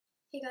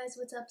Hey guys,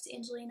 what's up? It's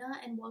Angelina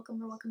and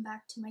welcome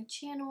back to my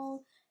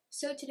channel.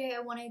 So today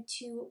I wanted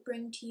to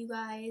bring to you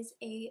guys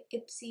a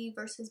IPSY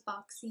versus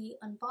BOXY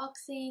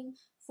unboxing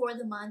for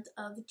the month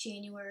of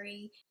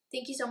January.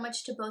 Thank you so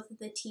much to both of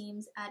the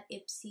teams at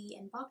IPSY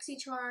and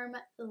BOXYCHARM.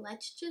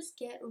 Let's just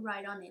get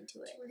right on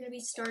into it. We're going to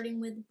be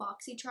starting with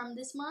BOXYCHARM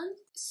this month.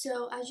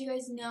 So as you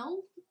guys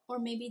know, or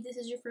maybe this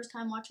is your first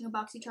time watching a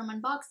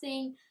BOXYCHARM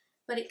unboxing,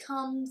 but it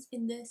comes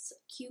in this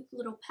cute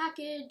little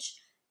package.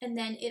 And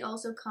then it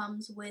also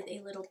comes with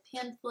a little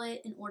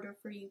pamphlet in order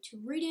for you to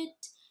read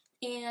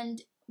it.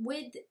 And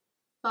with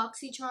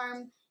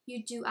BOXYCHARM,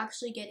 you do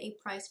actually get a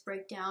price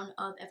breakdown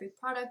of every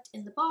product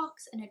in the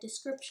box and a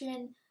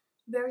description.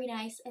 Very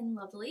nice and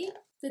lovely.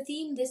 The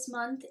theme this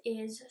month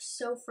is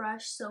So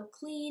Fresh, So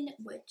Clean,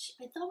 which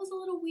I thought was a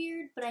little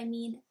weird, but I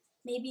mean,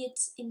 maybe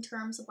it's in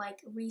terms of like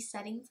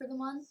resetting for the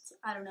month.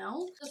 I don't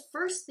know. The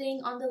first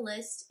thing on the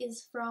list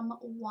is from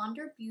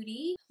Wander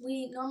Beauty.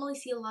 We normally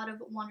see a lot of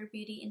Wander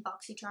Beauty in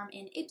BOXYCHARM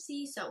and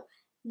IPSY, so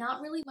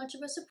not really much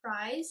of a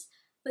surprise.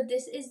 But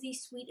this is the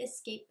Sweet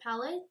Escape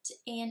palette,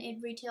 and it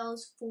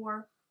retails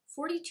for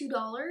 $42,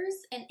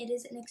 and it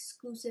is an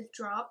exclusive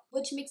drop,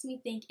 which makes me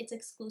think it's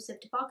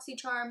exclusive to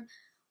BOXYCHARM,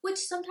 which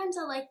sometimes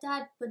I like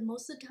that, but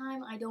most of the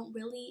time I don't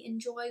really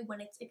enjoy when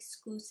it's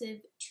exclusive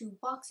to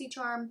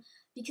BOXYCHARM,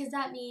 because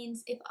that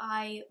means if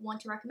I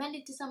want to recommend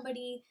it to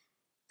somebody,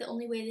 the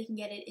only way they can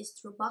get it is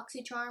through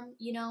BOXYCHARM,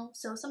 you know?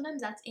 So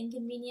sometimes that's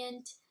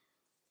inconvenient,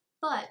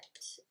 but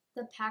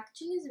the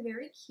packaging is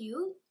very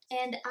cute,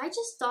 and I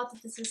just thought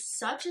that this is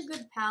such a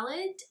good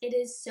palette. It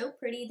is so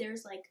pretty.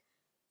 There's like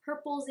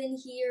purples in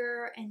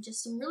here and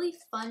just some really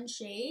fun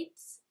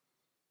shades,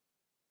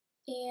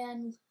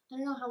 and I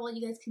don't know how well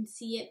you guys can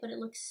see it, but it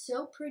looks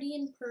so pretty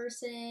in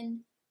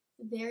person.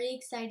 Very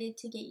excited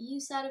to get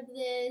use out of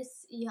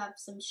this. You have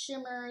some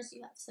shimmers,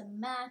 you have some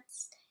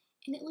mattes,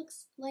 and it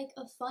looks like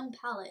a fun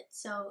palette,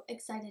 so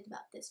excited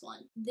about this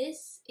one.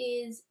 This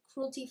is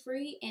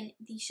cruelty-free and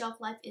the shelf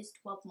life is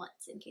 12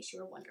 months, in case you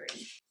were wondering.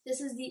 This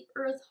is the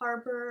Earth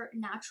Harbor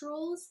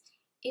Naturals.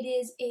 It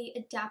is a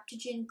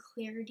adaptogen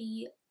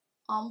clarity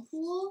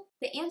ampoule,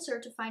 the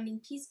answer to finding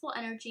peaceful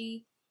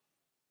energy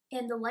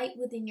and the light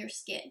within your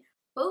skin.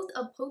 Both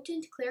a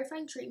potent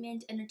clarifying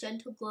treatment and a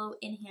gentle glow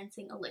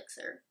enhancing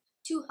elixir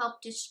to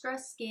help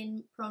distressed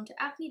skin prone to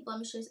acne,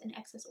 blemishes, and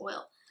excess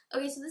oil.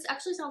 Okay, so this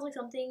actually sounds like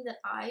something that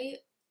I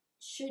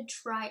should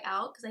try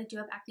out because I do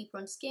have acne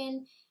prone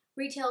skin.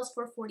 Retails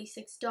for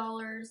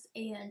 $46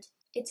 and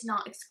it's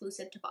not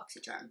exclusive to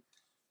BOXYCHARM.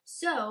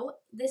 So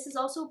this is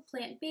also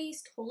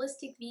plant-based,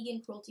 holistic,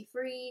 vegan,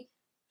 cruelty-free,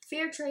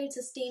 fair trade,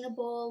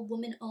 sustainable,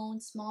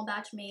 woman-owned, small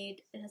batch made.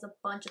 It has a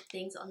bunch of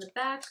things on the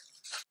back.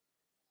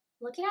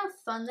 Look at how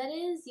fun that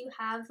is. You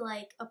have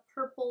like a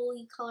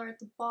purpley color at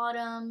the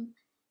bottom,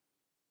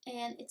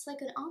 and it's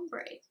like an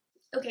ombre.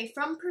 Okay,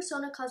 from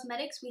Persona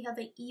Cosmetics, we have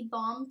an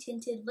E-Balm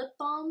Tinted Lip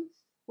Balm,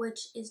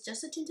 which is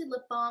just a tinted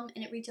lip balm,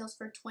 and it retails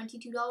for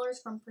 $22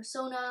 from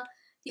Persona.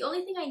 The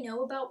only thing I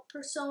know about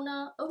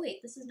Persona, oh wait,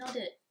 this is not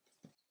it.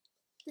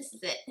 This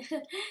is it.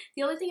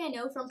 The only thing I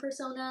know from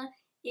Persona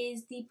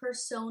is the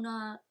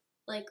Persona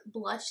like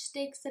blush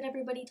sticks that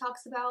everybody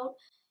talks about,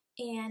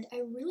 and I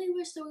really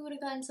wish that we would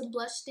have gotten some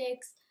blush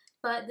sticks,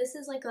 but this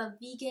is like a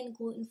vegan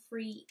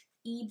gluten-free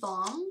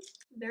e-balm.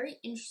 Very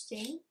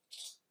interesting.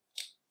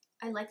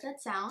 I like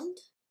that sound,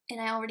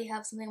 and I already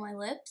have something on my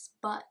lips,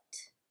 but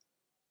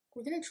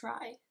we're gonna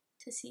try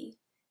to see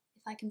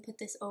if I can put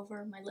this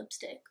over my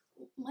lipstick.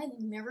 My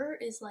mirror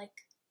is like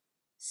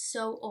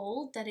so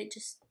old that it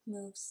just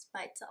moves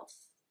by itself,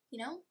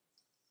 you know?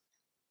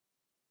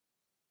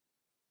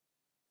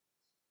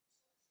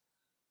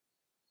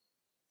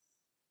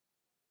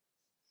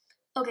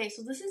 Okay,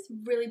 so this is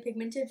really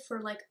pigmented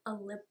for like a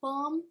lip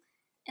balm,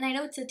 and I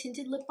know it's a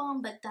tinted lip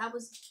balm, but that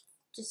was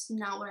just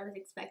not what I was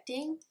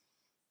expecting.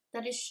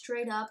 That is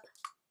straight up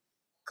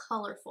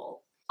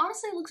colorful.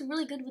 Honestly, it looks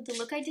really good with the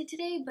look I did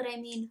today, but I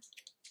mean,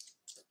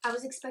 I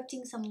was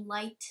expecting some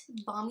light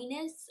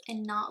balminess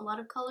and not a lot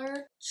of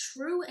color.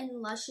 True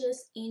and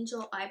Luscious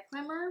Angel Eye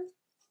Primer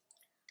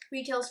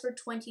retails for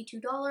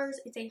 $22.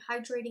 It's a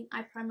hydrating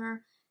eye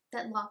primer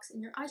that locks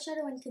in your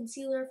eyeshadow and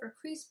concealer for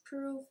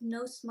crease-proof,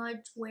 no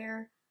smudge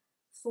wear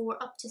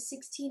for up to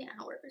 16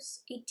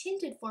 hours. A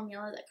tinted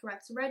formula that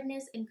corrects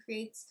redness and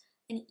creates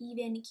an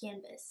even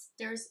canvas.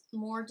 There's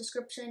more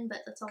description,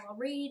 but that's all I'll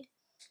read.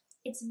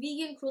 It's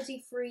vegan,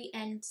 cruelty-free,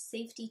 and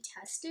safety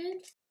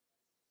tested.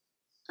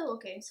 Oh,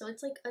 okay, so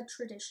it's like a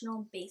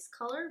traditional base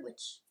color,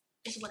 which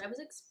is what I was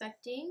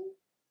expecting.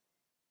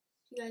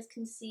 You guys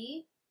can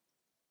see.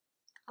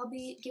 I'll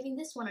be giving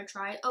this one a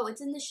try. Oh,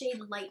 it's in the shade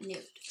Light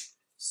Nude.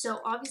 So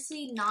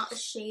obviously not a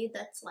shade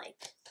that's like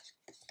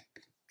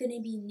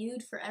gonna be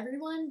nude for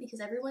everyone because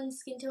everyone's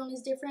skin tone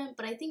is different,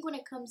 but I think when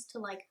it comes to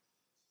like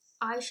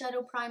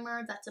eyeshadow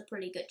primer, that's a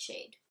pretty good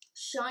shade.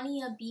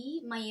 Shania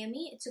B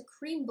Miami, it's a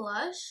cream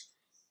blush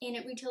and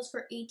it retails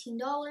for $18.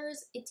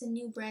 It's a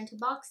new brand to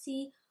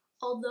BOXY.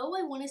 Although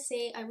I want to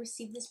say I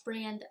received this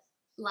brand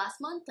last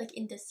month, like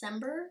in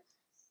December,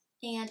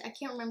 and I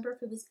can't remember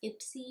if it was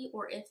IPSY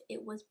or if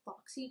it was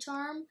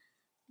BOXYCHARM,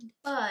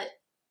 but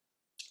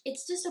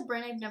it's just a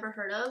brand I've never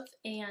heard of,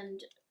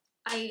 and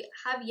I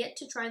have yet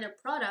to try their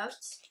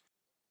products.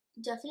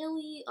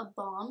 Definitely a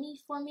balmy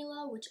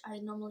formula, which I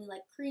normally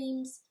like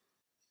creams.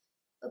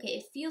 Okay,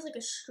 it feels like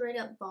a straight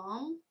up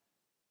balm,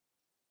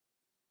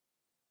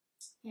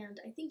 and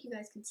I think you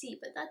guys can see,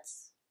 but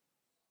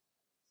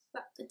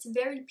it's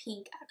very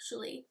pink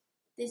actually.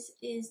 This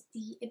is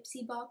the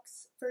IPSY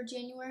box for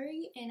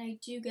January, and I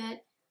do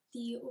get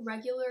the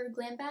regular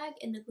glam bag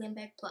and the glam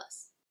bag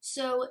plus.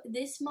 So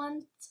this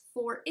month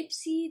for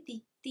IPSY,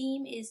 the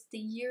theme is the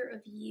year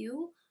of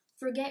you.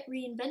 Forget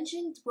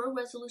reinvention, throw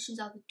resolutions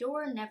out the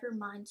door, never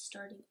mind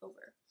starting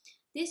over.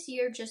 This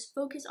year, just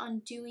focus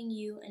on doing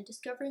you and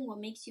discovering what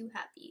makes you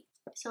happy.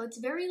 So it's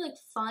very like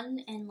fun,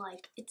 and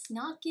like it's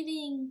not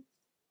giving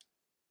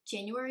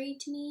January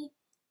to me.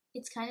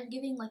 It's kind of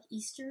giving like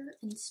Easter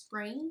and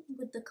spring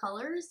with the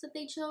colors that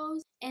they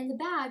chose. And the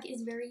bag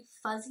is very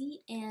fuzzy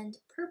and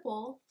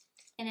purple,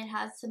 and it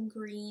has some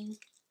green,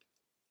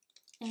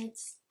 and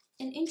it's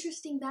an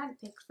interesting bag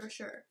pick for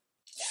sure.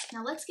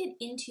 Now let's get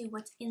into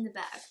what's in the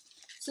bag.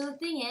 So the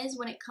thing is,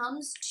 when it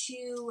comes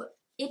to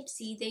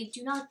IPSY, they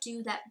do not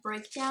do that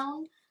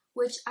breakdown,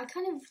 which I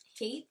kind of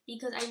hate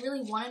because I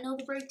really want to know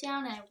the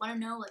breakdown, and I want to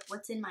know like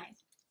what's in my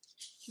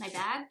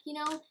bag, you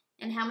know,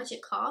 and how much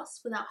it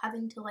costs without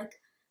having to like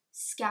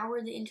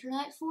scour the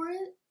internet for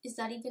it. Is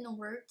that even a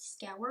word?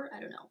 Scour? I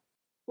don't know.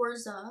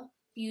 Orza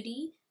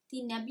Beauty,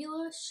 the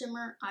Nebula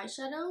Shimmer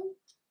Eyeshadow,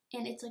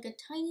 and it's like a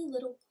tiny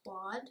little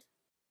quad.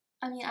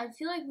 I mean, I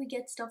feel like we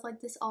get stuff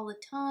like this all the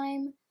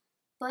time,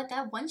 but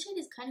that one shade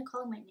is kind of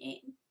calling my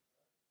name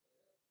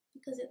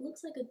because it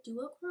looks like a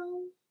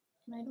duochrome,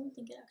 and I don't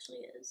think it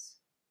actually is.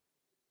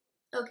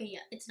 Okay,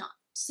 yeah, it's not.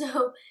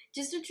 So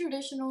just a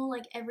traditional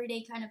like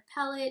everyday kind of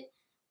palette.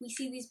 We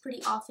see these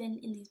pretty often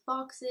in these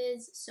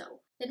boxes. So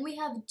then we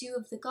have Dew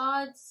of the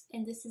Gods,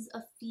 and this is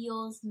a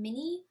Feels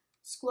Mini,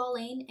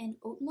 Squalane and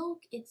Oat Milk.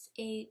 It's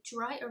a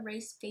dry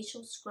erase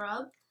facial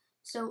scrub.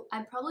 So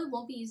I probably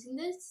won't be using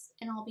this,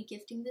 and I'll be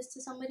gifting this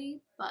to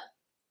somebody, but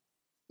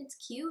it's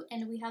cute,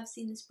 and we have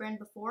seen this brand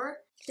before.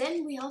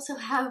 Then we also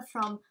have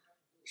from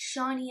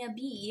Shania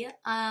B,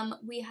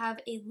 we have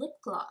a lip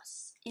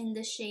gloss in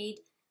the shade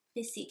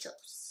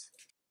Besitos.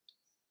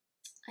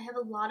 I have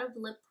a lot of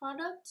lip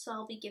products, so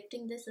I'll be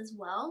gifting this as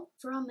well.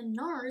 From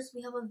NARS,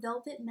 we have a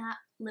Velvet Matte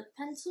Lip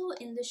Pencil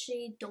in the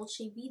shade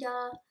Dolce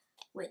Vita,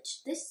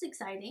 which this is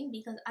exciting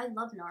because I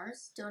love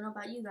NARS. Don't know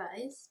about you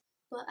guys.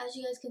 But as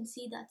you guys can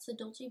see, that's the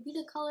Dolce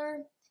Vita color.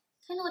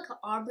 Kind of like an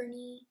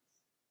auburny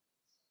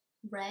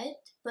red,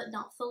 but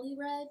not fully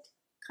red.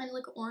 Kind of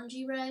like an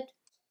orangey red.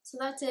 So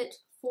that's it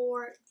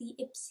for the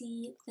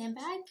IPSY glam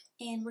bag,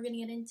 and we're going to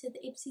get into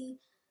the IPSY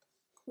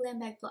Glam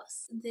Bag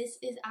Plus. This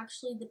is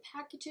actually the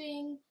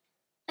packaging.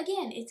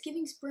 Again, it's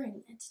giving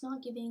spring. It's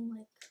not giving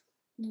like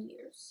New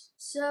Year's.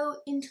 So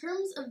in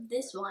terms of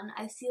this one,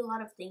 I see a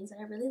lot of things that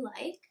I really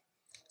like.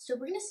 So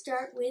we're going to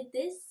start with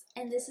this,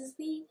 and this is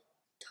the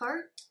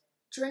Tarte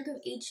Drink of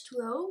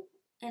H2O,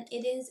 and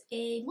it is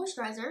a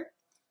moisturizer,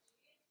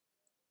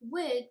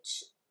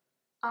 which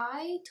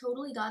I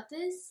totally got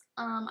this.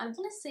 I want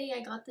to say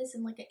I got this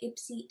in like an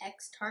IPSY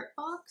X Tarte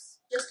box.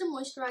 Just a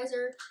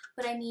moisturizer,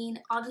 but I mean,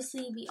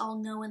 obviously we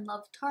all know and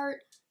love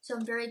Tarte, so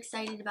I'm very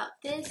excited about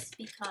this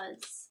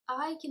because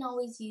I can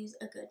always use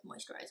a good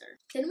moisturizer.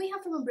 Then we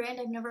have from a brand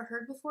I've never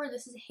heard before.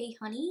 This is Hey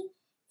Honey.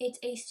 It's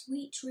a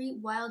sweet treat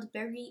wild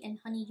berry and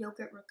honey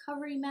yogurt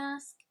recovery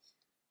mask.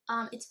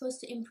 It's supposed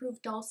to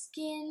improve dull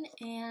skin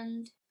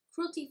and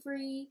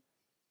cruelty-free,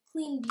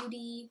 clean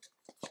beauty.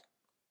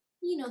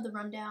 You know the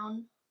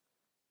rundown.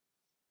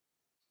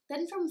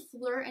 Then from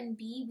Fleur &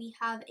 Bee, we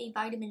have a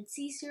vitamin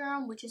C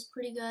serum, which is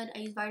pretty good. I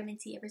use vitamin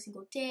C every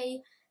single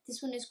day.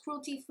 This one is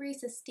cruelty-free,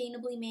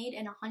 sustainably made,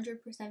 and 100%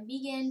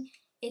 vegan.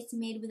 It's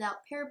made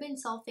without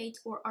parabens, sulfates,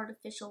 or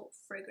artificial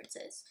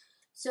fragrances.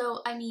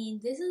 So, I mean,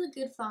 this is a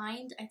good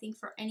find, I think,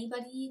 for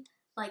anybody.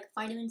 Like,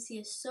 vitamin C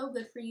is so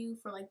good for you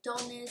for, like,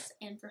 dullness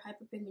and for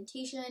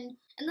hyperpigmentation.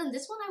 And then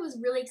this one I was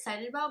really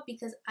excited about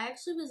because I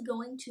actually was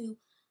going to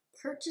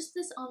purchase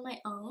this on my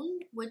own,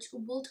 which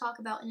we'll talk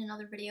about in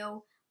another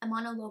video. I'm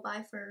on a low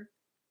buy for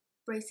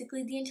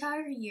basically the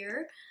entire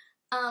year.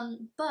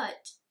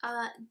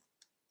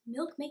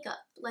 Milk Makeup,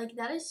 like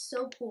that is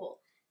so cool.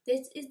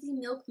 This is the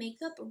Milk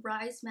Makeup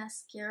Rise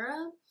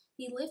Mascara,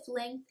 the Lift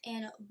Length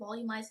and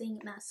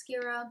Volumizing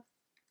Mascara.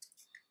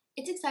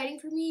 It's exciting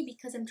for me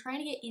because I'm trying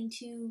to get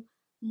into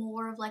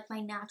more of like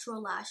my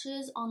natural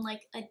lashes on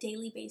like a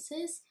daily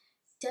basis.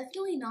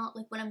 Definitely not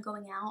like when I'm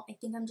going out. I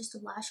think I'm just a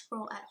lash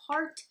girl at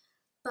heart,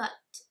 but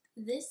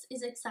this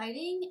is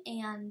exciting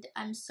and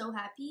I'm so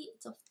happy.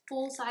 It's a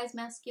full-size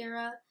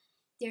mascara.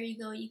 There you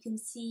go. You can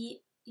see,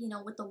 you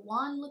know, what the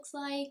wand looks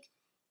like,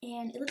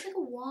 and it looks like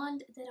a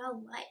wand that I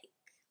like.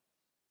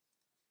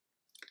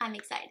 I'm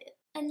excited.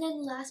 And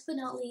then last but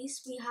not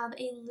least, we have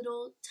a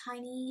little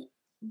tiny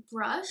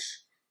brush,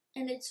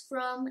 and it's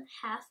from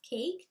Half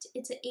Caked.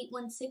 It's an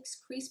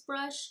 816 crease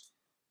brush.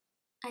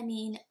 I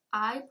mean,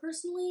 I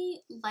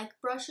personally like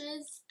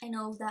brushes. I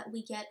know that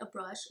we get a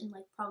brush in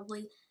like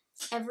probably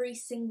every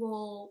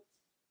single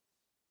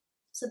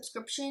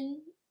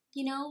subscription,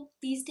 you know,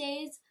 these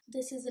days.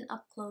 This is an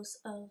up close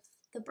of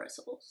the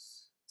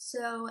bristles.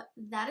 So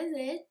that is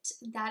it.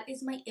 That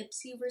is my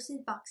IPSY versus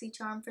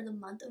BOXYCHARM for the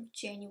month of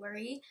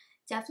January.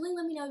 Definitely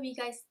let me know what you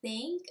guys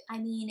think. I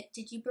mean,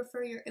 did you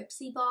prefer your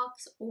IPSY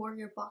box or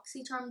your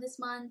BOXYCHARM this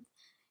month?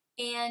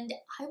 And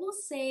I will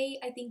say,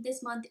 I think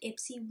this month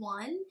IPSY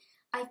won.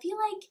 I feel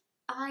like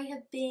I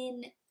have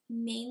been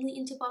mainly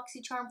into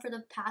BOXYCHARM for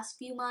the past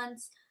few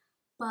months,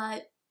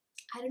 but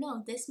I don't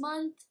know, this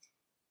month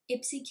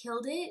IPSY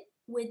killed it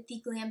with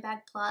the Glam Bag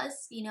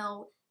Plus, you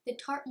know, the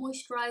Tarte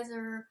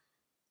Moisturizer,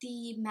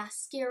 the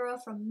mascara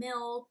from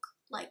Milk,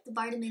 like the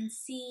vitamin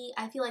C.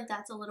 I feel like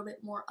that's a little bit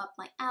more up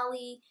my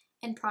alley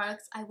and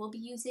products I will be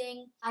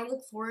using. I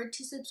look forward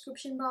to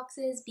subscription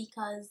boxes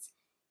because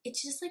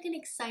it's just like an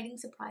exciting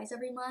surprise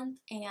every month,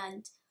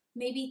 and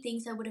maybe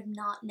things I would have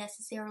not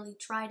necessarily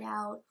tried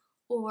out,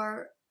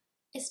 or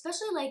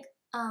especially like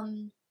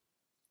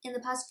in the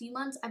past few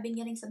months I've been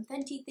getting some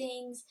Fenty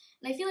things,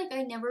 and I feel like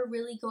I never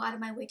really go out of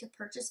my way to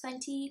purchase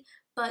Fenty,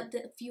 but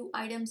the few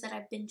items that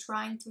I've been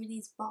trying through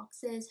these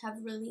boxes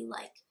have really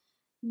like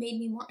made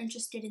me more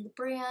interested in the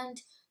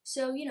brand.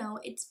 So, you know,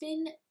 it's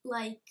been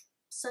like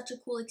such a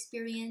cool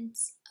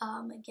experience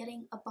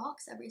getting a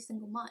box every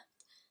single month.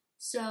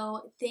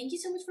 So thank you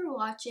so much for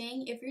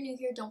watching. If you're new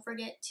here, don't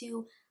forget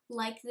to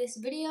like this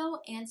video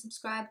and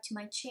subscribe to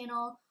my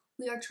channel.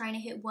 We are trying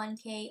to hit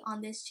 1K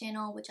on this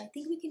channel, which I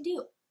think we can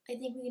do.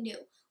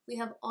 We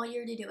have all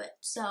year to do it.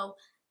 So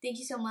thank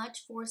you so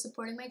much for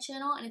supporting my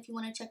channel. And if you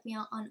want to check me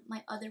out on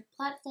my other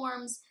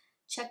platforms,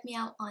 check me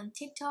out on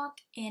TikTok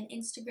and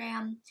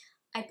Instagram.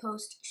 I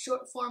post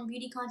short form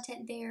beauty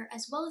content there,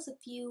 as well as a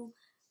few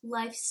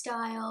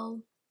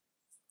lifestyle,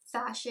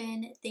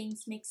 fashion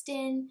things mixed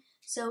in.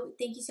 So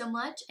thank you so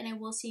much, and I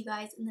will see you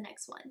guys in the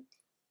next one.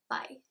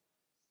 Bye.